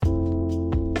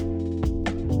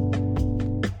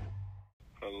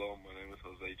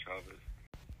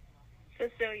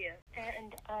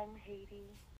I'm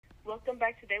Haiti. Welcome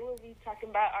back. Today we'll be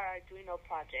talking about our Arduino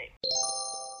project.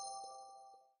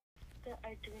 The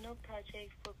Arduino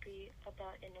project will be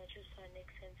about an ultrasonic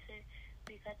sensor.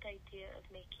 We got the idea of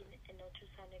making an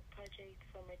ultrasonic project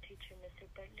from our teacher, Mr.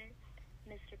 Butler.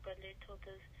 Mr. Butler told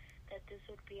us that this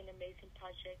would be an amazing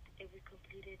project if we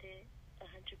completed it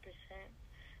 100%.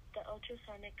 The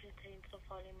ultrasonic contains the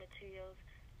following materials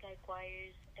like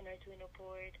wires, an Arduino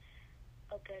board,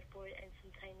 a breadboard, and some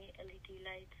tiny LED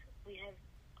lights. We have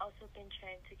also been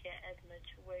trying to get as much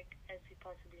work as we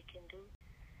possibly can do.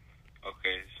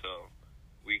 Okay, so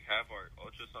we have our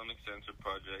ultrasonic sensor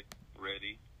project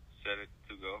ready, set it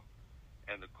to go,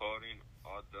 and the coding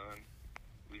all done.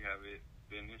 We have it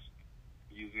finished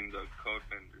using the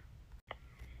CodeVendor.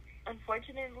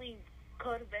 Unfortunately,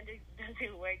 CodeVendor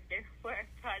doesn't work, therefore our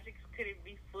projects couldn't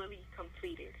be fully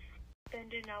completed.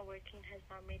 Vendor not working has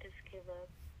not made us give up.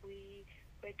 We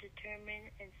were determined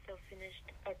and still finished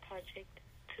our project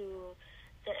to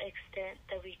the extent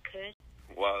that we could.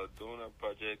 While doing our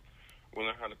project, we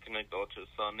learned how to connect the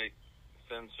ultrasonic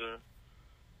sensor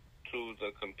to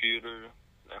the computer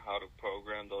and how to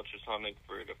program the ultrasonic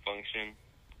for it to function.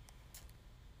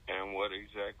 And what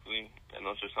exactly an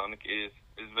ultrasonic is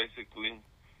basically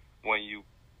when you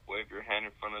wave your hand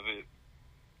in front of it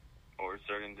or a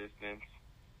certain distance,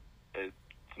 it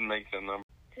makes a number.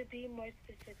 To be more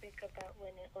specific about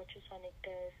what an ultrasonic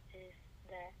does is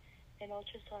that an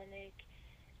ultrasonic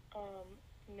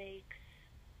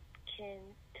can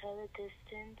tell the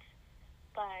distance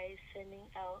by sending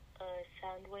out a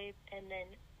sound wave and then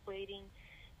waiting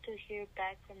to hear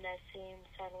back from that same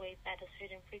sound wave at a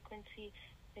certain frequency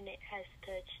when it has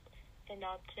touched an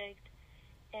object.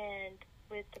 And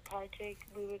with the project,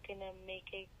 we were gonna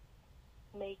make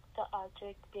the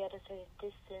object be at a certain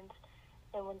distance,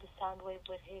 and when the sound wave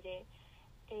would hit it,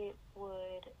 it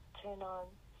would turn on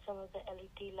some of the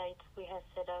LED lights we have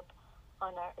set up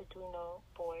on our Arduino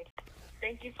board.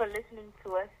 Thank you for listening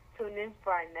to us. Tune in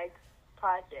for our next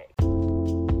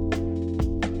project.